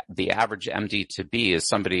the average MD to be, is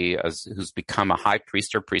somebody who's become a high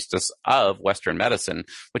priest or priestess of Western medicine,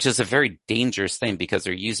 which is a very dangerous thing, because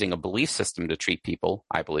they're using a belief system to treat people.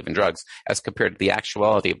 I believe in drugs, as compared to the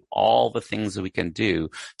actuality of all the things that we can do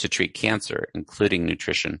to treat cancer, including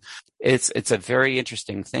nutrition. It's a very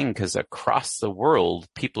interesting thing, because across the world,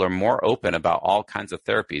 people are more open about all kinds of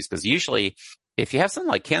therapies, because usually if you have something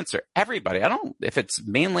like cancer, if it's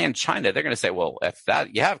mainland China, they're going to say, well, if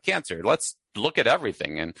you have cancer, let's look at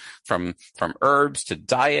everything. And from herbs to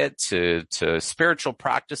diet to spiritual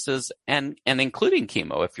practices and including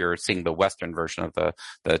chemo, if you're seeing the Western version of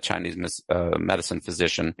the Chinese medicine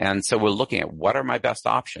physician. And so we're looking at what are my best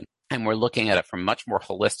options. And we're looking at it from a much more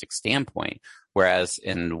holistic standpoint. Whereas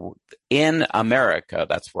in America,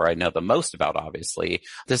 that's where I know the most about, obviously.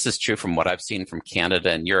 This is true from what I've seen from Canada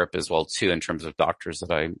and Europe as well, too, in terms of doctors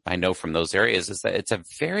that I know from those areas, is that it's a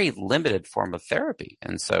very limited form of therapy.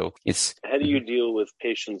 And so it's... How do you deal with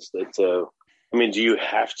patients that, do you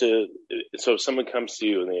have to, so if someone comes to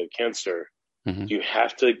you and they have cancer, do you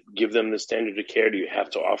have to give them the standard of care? Do you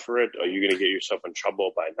have to offer it? Are you going to get yourself in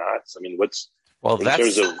trouble by not? Well, in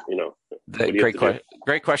that's terms of,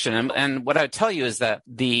 great question. And what I would tell you is that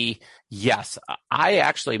yes, I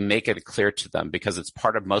actually make it clear to them, because it's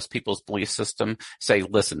part of most people's belief system. Say,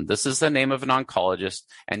 listen, this is the name of an oncologist.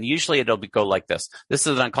 And usually it'll go like this. This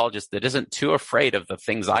is an oncologist that isn't too afraid of the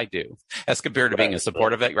things I do as compared to being in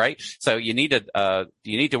support of it, right? So you need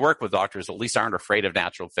to work with doctors who at least aren't afraid of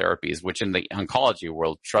natural therapies, which in the oncology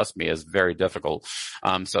world, trust me, is very difficult.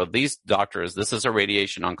 So these doctors, this is a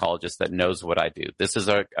radiation oncologist that knows what I do. This is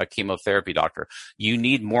a chemotherapy doctor. You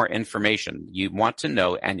need more information. You want to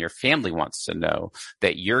know, and your family wants to know,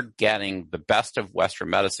 that you're getting the best of Western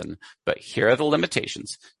medicine, but here are the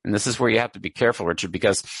limitations. And this is where you have to be careful, Richard,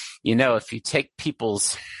 because, if you take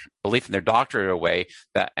people's belief in their doctor away,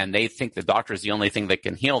 and they think the doctor is the only thing that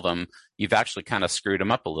can heal them, you've actually kind of screwed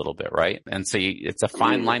them up a little bit, right? And so it's a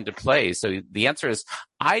fine line to play. So the answer is,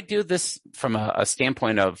 I do this from a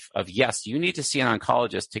standpoint of yes, you need to see an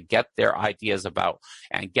oncologist to get their ideas about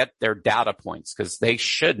and get their data points, because they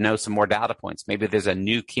should know some more data points. Maybe there's a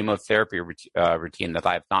new chemotherapy routine that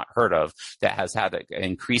I've not heard of that has had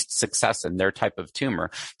increased success in their type of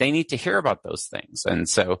tumor. They need to hear about those things. And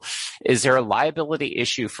so is there a liability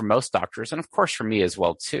issue for most doctors? And of course for me as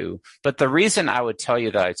well too. But the reason I would tell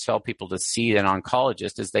you that I tell people to see an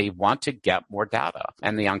oncologist is they want to get more data,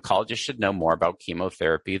 and the oncologist should know more about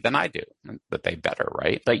chemotherapy than I do, but they better,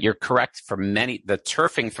 right? But you're correct. For many, the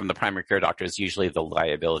turfing from the primary care doctor is usually the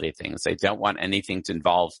liability things. They don't want anything to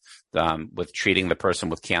involve with treating the person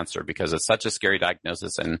with cancer, because it's such a scary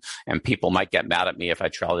diagnosis, and people might get mad at me if I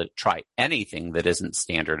try anything that isn't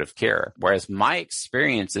standard of care. Whereas my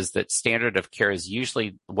experience is that standard of care is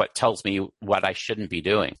usually what tells me what I shouldn't be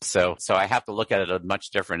doing. So I have to look at it much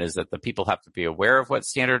different, is that the people have to be aware of what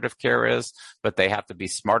standard of care is, but they have to be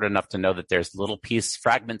smart enough to know that there's little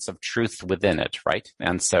fragments of truth within it, right?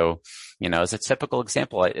 And so, as a typical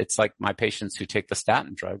example, it's like my patients who take the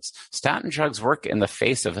statin drugs. Statin drugs work in the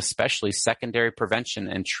face of especially secondary prevention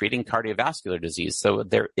and treating cardiovascular disease. So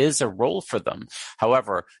there is a role for them.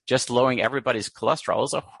 However, just lowering everybody's cholesterol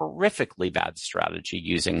is a horrifically bad strategy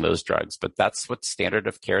using those drugs, but that's what standard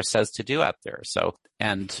of care says to do out there. So,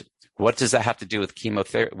 and what does that have to do with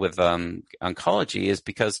chemotherapy, with oncology, is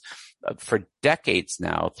because for decades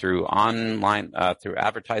now, through online, through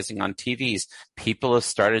advertising on TVs, people have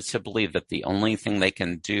started to believe that the only thing they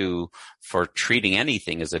can do for treating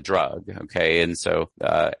anything is a drug. Okay. And so,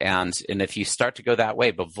 and if you start to go that way,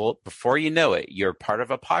 before you know it, you're part of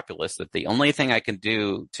a populace that the only thing I can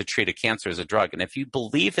do to treat a cancer is a drug. And if you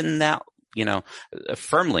believe in that,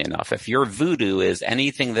 firmly enough, if your voodoo is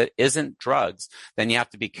anything that isn't drugs, then you have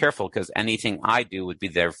to be careful, because anything I do would be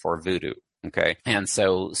therefore voodoo. Okay. And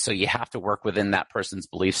so you have to work within that person's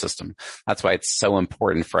belief system. That's why it's so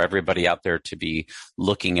important for everybody out there to be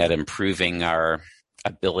looking at improving our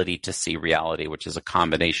ability to see reality, which is a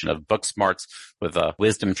combination of book smarts with a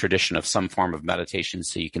wisdom tradition of some form of meditation,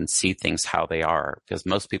 so you can see things how they are. Because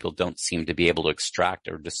most people don't seem to be able to extract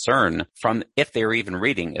or discern from, if they're even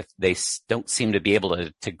reading, if they don't seem to be able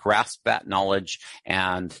to grasp that knowledge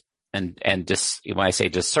and when I say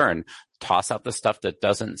discern, toss out the stuff that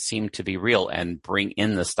doesn't seem to be real and bring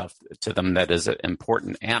in the stuff to them that is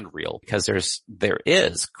important and real. Because there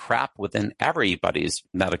is crap within everybody's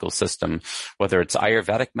medical system, whether it's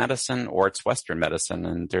Ayurvedic medicine or it's Western medicine.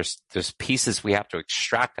 And there's pieces we have to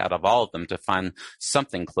extract out of all of them to find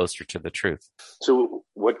something closer to the truth. So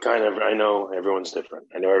I know everyone's different.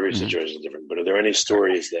 I know every situation is different, but are there any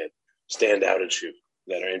stories that stand out at you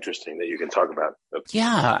that are interesting that you can talk about?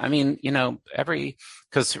 Yeah. I mean,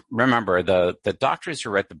 because remember, the doctors who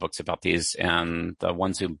write the books about these and the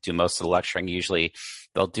ones who do most of the lecturing, usually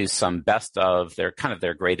they'll do some best of their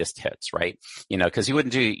greatest hits, right? Because you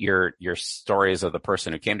wouldn't do your stories of the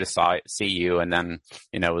person who came to see you and then,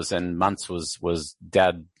 within months was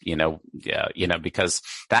dead, because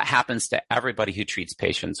that happens to everybody who treats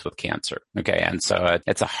patients with cancer. Okay. And so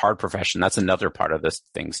it's a hard profession. That's another part of this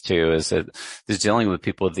things too, is that there's dealing with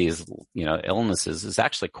people with these, illnesses is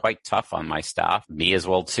actually quite tough on my staff, me as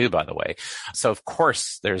well too, by the way. So of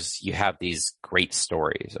course you have these great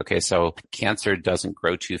stories. Okay. So cancer doesn't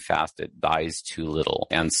grow too fast. It dies too little.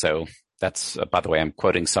 And so that's, by the way, I'm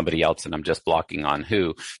quoting somebody else and I'm just blocking on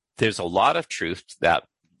who. There's a lot of truth that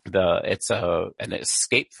an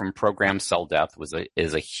escape from programmed cell death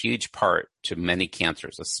is a huge part to many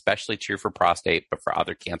cancers, especially true for prostate, but for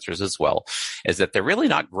other cancers as well, is that they're really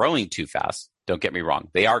not growing too fast. Don't get me wrong.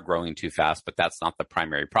 They are growing too fast, but that's not the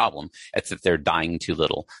primary problem. It's that they're dying too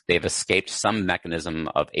little. They've escaped some mechanism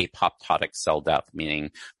of apoptotic cell death,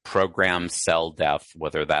 meaning programmed cell death,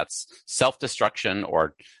 whether that's self-destruction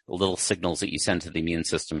or little signals that you send to the immune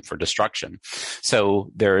system for destruction.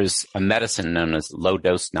 So there's a medicine known as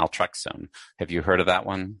low-dose naltrexone. Have you heard of that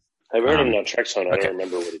one? I've heard of naltrexone. I don't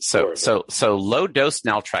remember what it's for. So low dose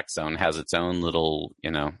naltrexone has its own little,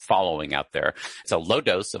 following out there. It's a low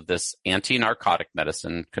dose of this anti-narcotic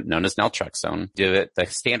medicine known as naltrexone. The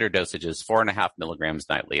standard dosage is 4.5 milligrams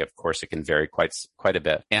nightly. Of course, it can vary quite a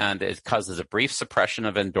bit. And it causes a brief suppression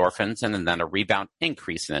of endorphins and then a rebound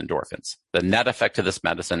increase in endorphins. The net effect of this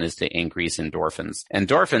medicine is to increase endorphins.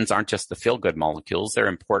 Endorphins aren't just the feel-good molecules. They're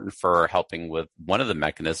important for helping with one of the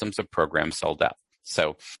mechanisms of programmed cell death.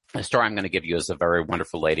 So the story I'm going to give you is a very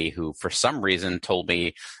wonderful lady who, for some reason, told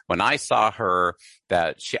me when I saw her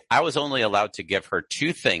that I was only allowed to give her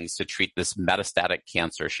 2 things to treat this metastatic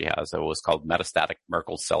cancer she has. It was called metastatic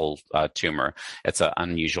Merkel cell tumor. It's an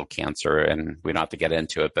unusual cancer, and we don't have to get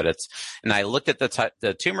into it, but and I looked at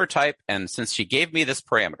the tumor type, and since she gave me this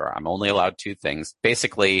parameter, I'm only allowed 2 things.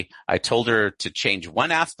 Basically, I told her to change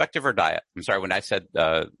one aspect of her diet. I'm sorry, when I said,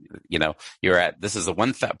 this is the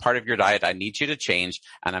one part of your diet I need you to change,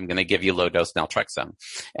 and I'm going to give you low dose naltrexone.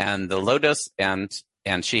 And the low dose, and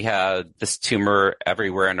she had this tumor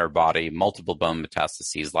everywhere in her body, multiple bone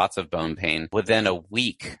metastases, lots of bone pain. Within a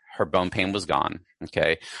week, her bone pain was gone.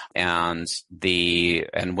 Okay. And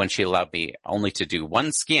when she allowed me only to do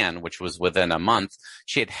 1 scan, which was within a month,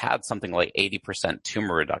 she had something like 80%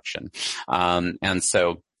 tumor reduction.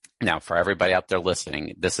 Now, for everybody out there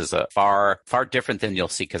listening, this is a far, far different than you'll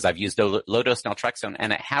see because I've used low-dose naltrexone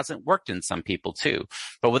and it hasn't worked in some people too.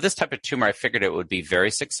 But with this type of tumor, I figured it would be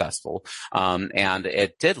very successful. And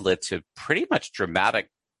it did lead to pretty much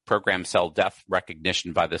dramatic programmed cell death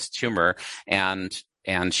recognition by this tumor. And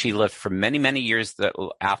she lived for many, many years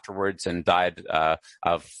afterwards and died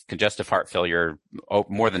of congestive heart failure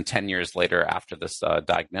more than 10 years later after this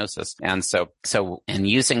diagnosis. And so in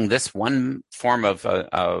using this one form of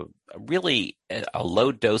really a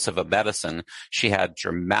low dose of a medicine, she had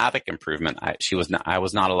dramatic improvement. I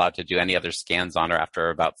was not allowed to do any other scans on her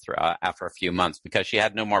after a few months because she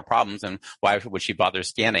had no more problems. And why would she bother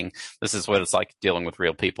scanning? This is what it's like dealing with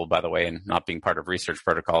real people, by the way, and not being part of research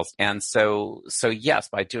protocols. And so yes,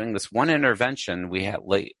 by doing this one intervention, we had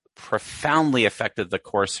profoundly affected the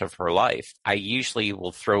course of her life. I usually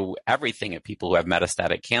will throw everything at people who have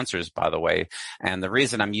metastatic cancers, by the way. And the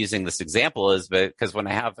reason I'm using this example is because when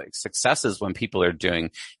I have successes when people are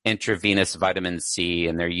doing intravenous vitamin C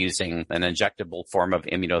and they're using an injectable form of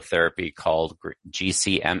immunotherapy called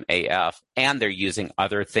GCMAF, and they're using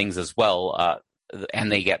other things as well,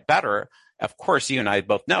 and they get better. Of course, you and I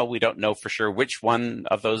both know we don't know for sure which one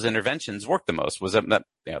of those interventions worked the most. Was it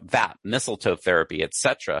that mistletoe therapy,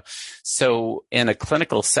 etc.? So in a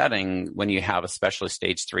clinical setting, when you have especially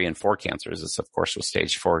stage 3 and 4 cancers, it's of course with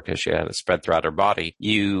stage 4 because she had it spread throughout her body,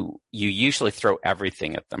 you usually throw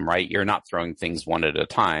everything at them, right? You're not throwing things one at a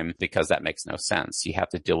time because that makes no sense. You have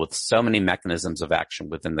to deal with so many mechanisms of action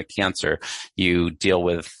within the cancer. You deal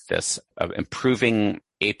with this improving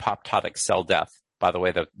apoptotic cell death. By the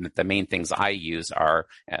way, the main things I use are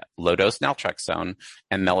low-dose naltrexone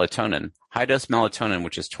and melatonin. High-dose melatonin,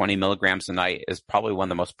 which is 20 milligrams a night, is probably one of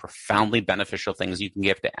the most profoundly beneficial things you can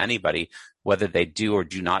give to anybody, whether they do or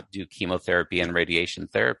do not do chemotherapy and radiation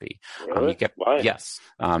therapy. Really? Why? Yes.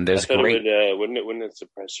 There's great. Wouldn't it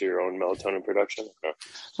suppress your own melatonin production? No.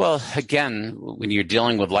 Well, again, when you're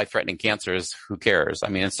dealing with life-threatening cancers, who cares? I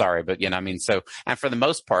mean, sorry, but and for the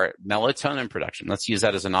most part, melatonin production, let's use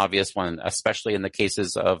that as an obvious one, especially in the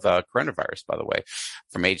cases of coronavirus, by the way.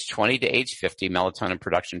 From age 20 to age 50, melatonin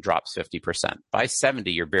production drops 50%. By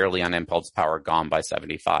 70, you're barely on impulse power, gone by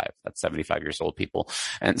 75. That's 75 years old people.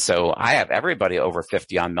 And so I have everybody over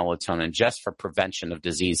 50 on melatonin just for prevention of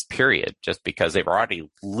disease, period, just because they're already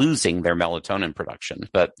losing their melatonin production.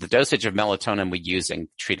 But the dosage of melatonin we use in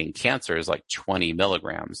treating cancer is like 20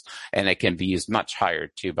 milligrams, and it can be used much higher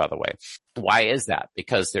too, by the way. Why is that?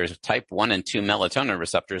 Because there's type 1 and 2 melatonin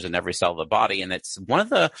receptors in every cell of the body, and it's one of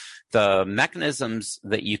the mechanisms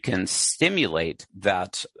that you can stimulate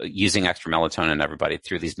that using extra melatonin, everybody,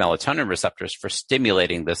 through these melatonin receptors for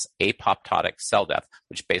stimulating this apoptotic cell death,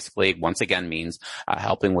 which basically, once again, means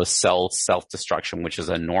helping with cell self-destruction, which is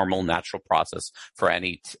a normal, natural process for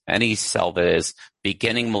any cell that is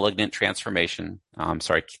beginning malignant transformation,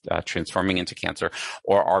 transforming into cancer,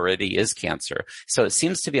 or already is cancer. So it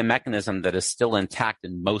seems to be a mechanism that is still intact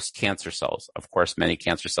in most cancer cells. Of course, many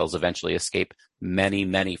cancer cells eventually escape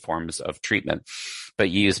many forms of treatment. But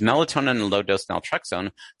you use melatonin and low-dose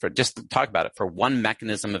naltrexone for, just to talk about it, for one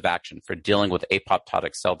mechanism of action for dealing with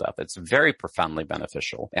apoptotic cell death. It's very profoundly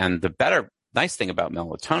beneficial. And the nice thing about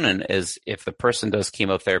melatonin is if the person does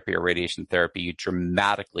chemotherapy or radiation therapy, you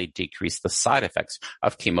dramatically decrease the side effects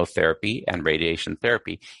of chemotherapy and radiation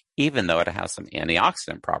therapy, even though it has some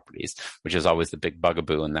antioxidant properties, which is always the big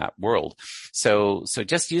bugaboo in that world. So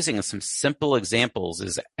just using some simple examples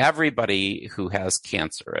is everybody who has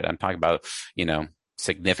cancer, and I'm talking about,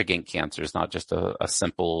 significant cancers, not just a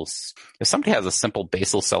simple, if somebody has a simple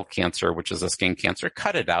basal cell cancer, which is a skin cancer,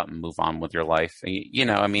 cut it out and move on with your life.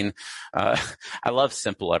 I love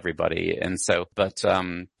simple everybody. And so, but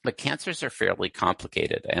cancers are fairly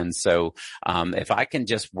complicated. And so, if I can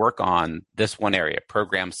just work on this one area,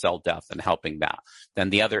 program cell death and helping that, then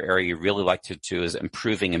the other area you really like to do is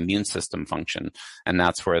improving immune system function. And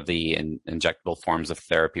that's where the injectable forms of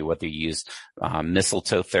therapy, whether you use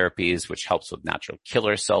mistletoe therapies, which helps with natural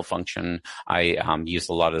killer cell function. I use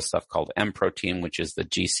a lot of stuff called M protein, which is the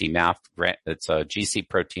GC-MAF. It's a GC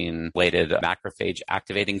protein-related macrophage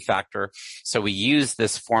activating factor. So we use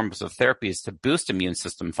this forms of therapies to boost immune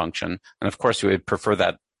system function. And of course, we would prefer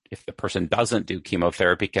that if the person doesn't do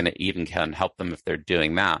chemotherapy, can help them if they're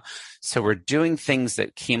doing that. So we're doing things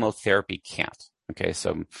that chemotherapy can't. Okay,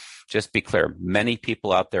 so just be clear. Many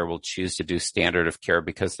people out there will choose to do standard of care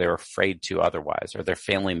because they're afraid to otherwise, or their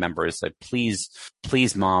family members say, please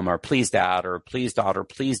mom, or please dad, or please daughter,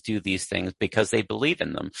 please do these things because they believe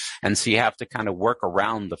in them. And so you have to kind of work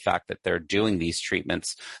around the fact that they're doing these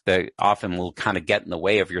treatments that often will kind of get in the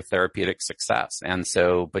way of your therapeutic success. And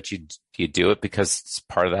so, but you do it because it's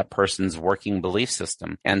part of that person's working belief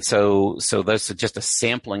system. And so there's just a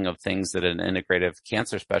sampling of things that an integrative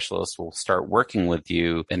cancer specialist will start working with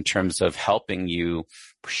you in terms of helping you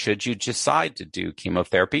should you decide to do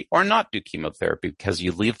chemotherapy or not do chemotherapy, because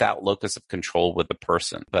you leave that locus of control with the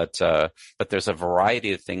person. But there's a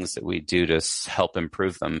variety of things that we do to help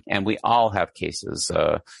improve them. And we all have cases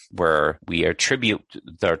where we attribute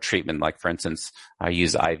their treatment. Like, for instance, I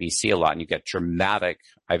use IVC a lot, and you get dramatic.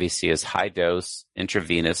 IVC is high dose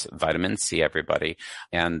intravenous vitamin C, everybody,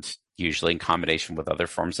 and usually in combination with other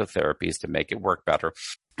forms of therapies to make it work better.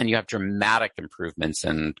 And you have dramatic improvements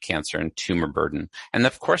in cancer and tumor burden. And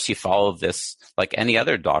of course, you follow this like any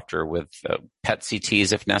other doctor with PET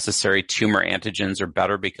CTs if necessary. Tumor antigens are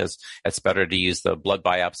better because it's better to use the blood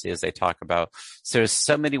biopsy, as they talk about. So there's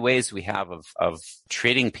so many ways we have of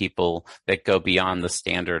treating people that go beyond the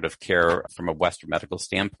standard of care from a Western medical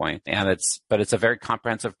standpoint. But it's a very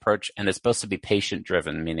comprehensive approach, and it's supposed to be patient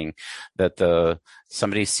driven, meaning that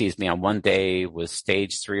somebody sees me on one day with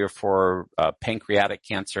stage 3 or 4 pancreatic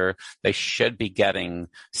cancer. They should be getting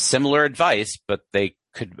similar advice, but they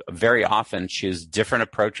could very often choose different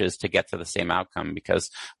approaches to get to the same outcome, because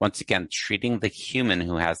once again, treating the human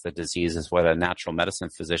who has the disease is what a natural medicine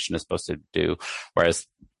physician is supposed to do, whereas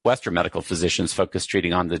Western medical physicians focus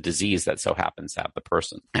treating on the disease that so happens to have the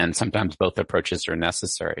person. And sometimes both approaches are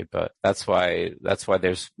necessary, but that's why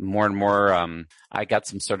there's more and more. I got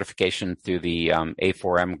some certification through the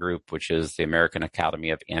A4M group, which is the American Academy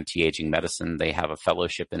of Anti-Aging Medicine. They have a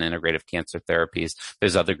fellowship in integrative cancer therapies.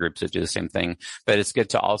 There's other groups that do the same thing, but it's good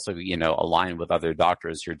to also, align with other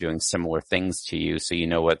doctors who are doing similar things to you, so you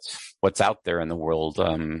know what's out there in the world.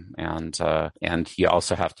 And you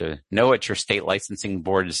also have to know what your state licensing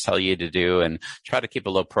board tell you to do, and try to keep a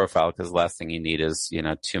low profile, because the last thing you need is,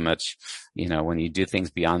 too much. When you do things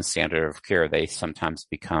beyond standard of care, they sometimes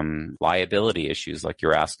become liability issues like you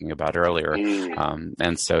were asking about earlier.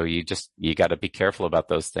 And so you got to be careful about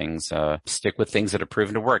those things. Stick with things that are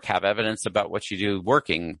proven to work. Have evidence about what you do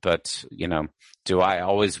working. But, do I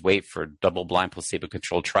always wait for double-blind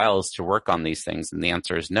placebo-controlled trials to work on these things? And the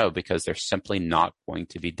answer is no, because they're simply not going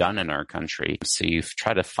to be done in our country. So you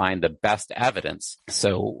try to find the best evidence.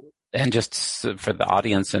 And just for the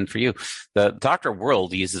audience and for you, the doctor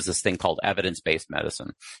world uses this thing called evidence-based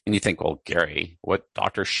medicine. And you think, well, Gary, what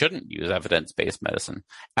doctor shouldn't use evidence-based medicine?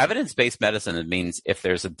 Evidence-based medicine means if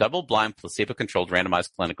there's a double-blind, placebo-controlled,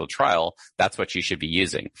 randomized clinical trial, that's what you should be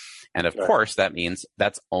using. And of course, that means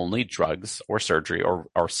that's only drugs or surgery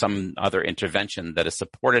or some other intervention that is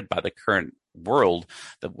supported by the current world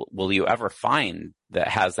that will you ever find that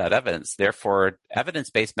has that evidence. Therefore,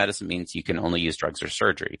 evidence-based medicine means you can only use drugs or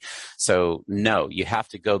surgery. So no, you have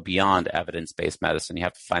to go beyond evidence-based medicine. You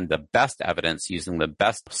have to find the best evidence using the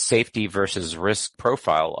best safety versus risk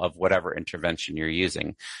profile of whatever intervention you're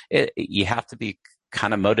using. You have to be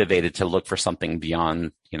kind of motivated to look for something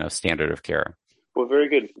beyond, standard of care. Well, very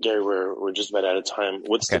good, Gary. We're just about out of time.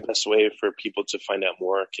 What's the best way for people to find out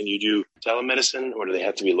more? Can you do telemedicine, or do they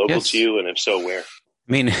have to be local to you? And if so, where?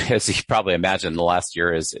 I mean, as you probably imagine, the last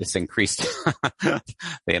year has increased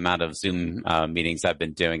the amount of Zoom meetings I've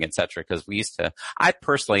been doing, et cetera, because I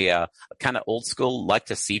personally, kind of old school, like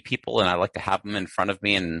to see people and I like to have them in front of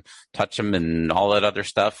me and touch them and all that other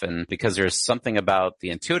stuff. And because there's something about the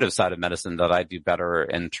intuitive side of medicine that I do better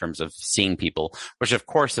in terms of seeing people, which of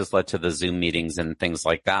course has led to the Zoom meetings and things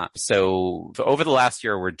like that. So over the last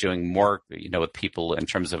year, we're doing more, with people in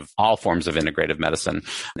terms of all forms of integrative medicine,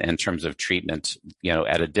 in terms of treatment,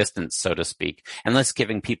 at a distance, so to speak, and less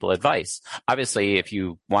giving people advice. Obviously, if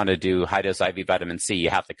you want to do high-dose IV vitamin C, you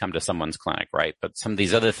have to come to someone's clinic, right? But some of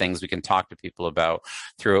these other things we can talk to people about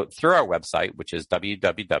through our website, which is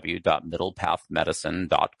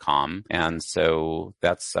www.middlepathmedicine.com. And so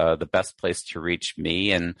that's the best place to reach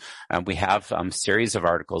me. And we have a series of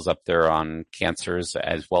articles up there on cancers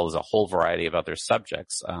as well as a whole variety of other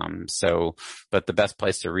subjects. But the best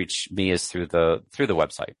place to reach me is through the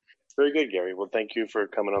website. Very good, Gary. Well, thank you for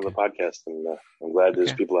coming on the podcast, and I'm glad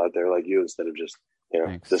there's people out there like you instead of just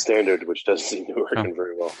the standard, which doesn't seem to be working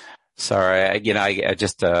very well. Sorry, I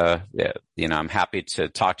just, I'm happy to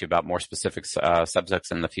talk to you about more specific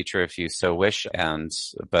subjects in the future if you so wish.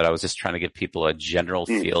 But I was just trying to give people a general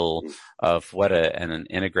feel of what an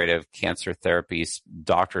integrative cancer therapy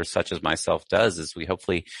doctor such as myself does, is we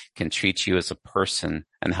hopefully can treat you as a person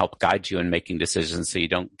and help guide you in making decisions so you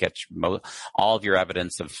don't get all of your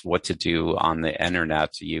evidence of what to do on the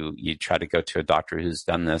internet. You try to go to a doctor who's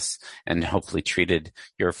done this and hopefully treated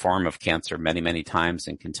your form of cancer many, many times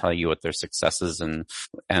and can tell you what their successes and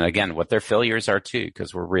again, what their failures are too,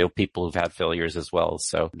 because we're real people who've had failures as well.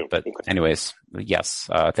 So, but anyways, yes,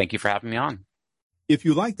 thank you for having me on. If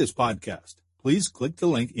you like this podcast, please click the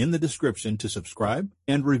link in the description to subscribe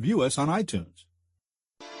and review us on iTunes.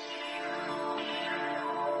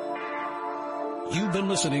 You've been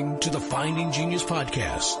listening to the Finding Genius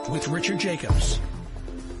podcast with Richard Jacobs.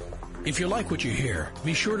 If you like what you hear,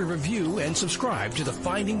 be sure to review and subscribe to the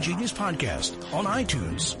Finding Genius podcast on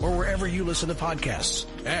iTunes or wherever you listen to podcasts.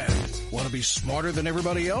 And want to be smarter than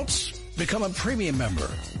everybody else? Become a premium member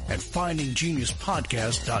at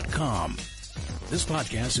findinggeniuspodcast.com. This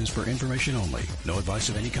podcast is for information only. No advice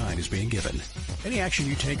of any kind is being given. Any action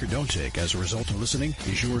you take or don't take as a result of listening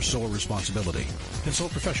is your sole responsibility.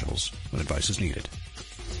 Consult professionals when advice is needed.